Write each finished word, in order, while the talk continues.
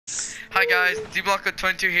Hi guys,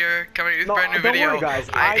 DBlock22 here, coming with a brand new don't video. worry, guys.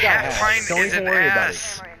 I got Half hacked. Pint Don't is even an worry about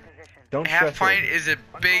ass. Don't Half stress Pint over it. is a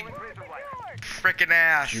big freaking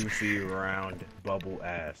ass. Juicy, round, bubble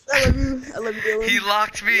ass. I love you, Dylan. He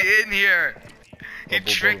locked me in here. He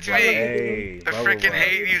Bubble, tricked bubble, me. hey, I bubble freaking butt.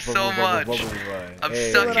 hate you so Bubble, much. bubble, butt. I'm Hey.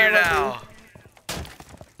 stuck Dylan, here I love now.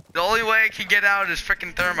 The only way I can get out is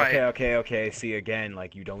freaking thermite. Okay. See again,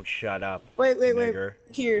 like you don't shut up. Wait. Nigger.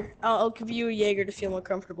 Here, I'll give you a Jaeger to feel more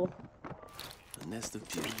comfortable. A nest of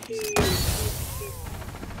beauties.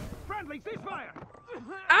 Friendly ceasefire.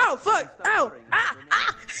 Ow! Fuck! Ow! Ah!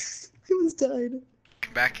 He almost died.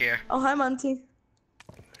 Come back here. Oh, hi, Monty.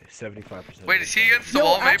 75%. Wait, is he against the Yo,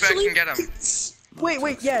 wall? Maybe actually, I can get him.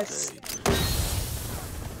 Wait, yes.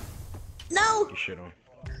 No! You shit on.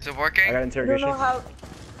 Is it I working? got I don't interrogation. know how.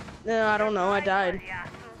 No, I don't know. I died.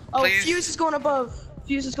 Oh, Please. Fuse is going above.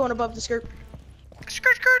 Fuse is going above the skirt.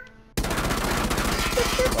 Skirt, skirt.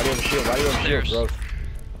 Why do you have a shield? Why do you have a shield, bro?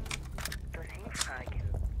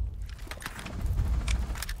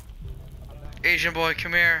 Asian boy,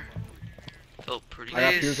 come here. Felt pretty I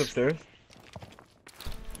got Please. fuse upstairs.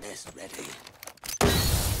 Nest ready.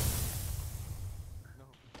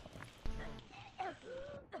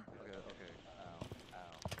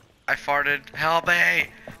 I farted. Help me!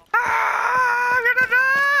 Ah, I'm gonna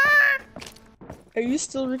die! Are you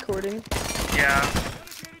still recording? Yeah.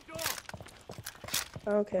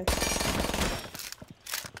 Okay.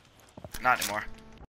 Not anymore.